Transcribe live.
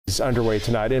Is underway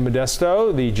tonight in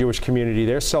Modesto, the Jewish community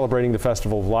there celebrating the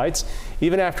Festival of Lights,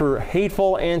 even after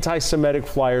hateful anti-Semitic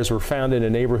flyers were found in a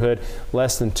neighborhood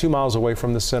less than 2 miles away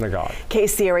from the synagogue.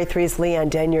 KCRA 3's Leanne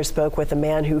Denyer spoke with a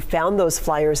man who found those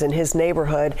flyers in his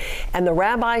neighborhood and the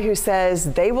rabbi who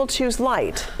says they will choose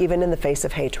light even in the face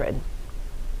of hatred.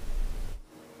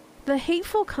 The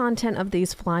hateful content of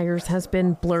these flyers has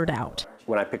been blurred out.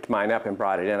 When I picked mine up and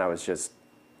brought it in, I was just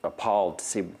appalled to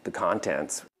see the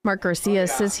contents. Mark Garcia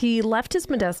says he left his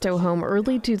Modesto home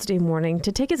early Tuesday morning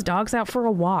to take his dogs out for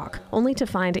a walk, only to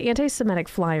find anti-Semitic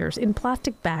flyers in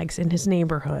plastic bags in his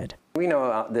neighborhood. We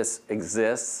know this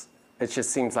exists. It just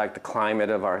seems like the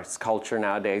climate of our culture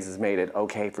nowadays has made it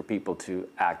okay for people to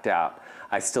act out.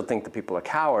 I still think the people are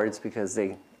cowards because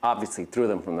they obviously threw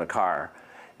them from the car.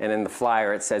 And in the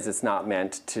flyer it says it's not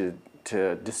meant to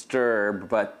disturb,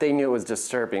 but they knew it was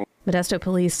disturbing. Modesto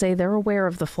police say they're aware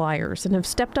of the flyers and have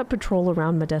stepped up patrol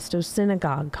around Modesto's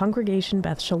synagogue, Congregation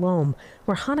Beth Shalom,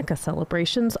 where Hanukkah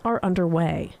celebrations are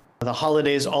underway. The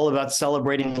holiday is all about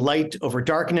celebrating light over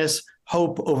darkness,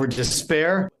 hope over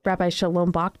despair. Rabbi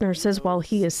Shalom Bachner says while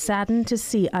he is saddened to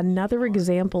see another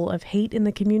example of hate in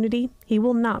the community, he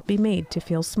will not be made to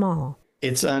feel small.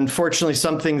 It's unfortunately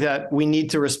something that we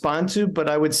need to respond to, but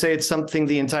I would say it's something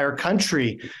the entire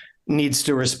country needs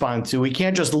to respond to. We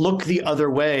can't just look the other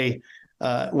way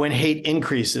when hate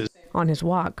increases. On his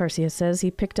walk, Garcia says he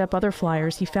picked up other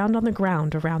flyers he found on the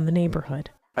ground around the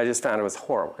neighborhood. I just found it was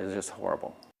horrible. It was just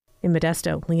horrible. In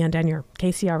Modesto, Leanne Denyer,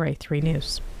 KCRA 3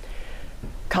 News.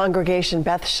 Congregation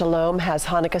Beth Shalom has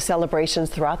Hanukkah celebrations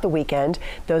throughout the weekend.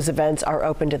 Those events are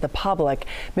open to the public.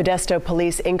 Modesto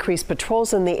police increase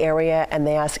patrols in the area, and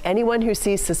they ask anyone who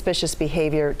sees suspicious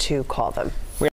behavior to call them.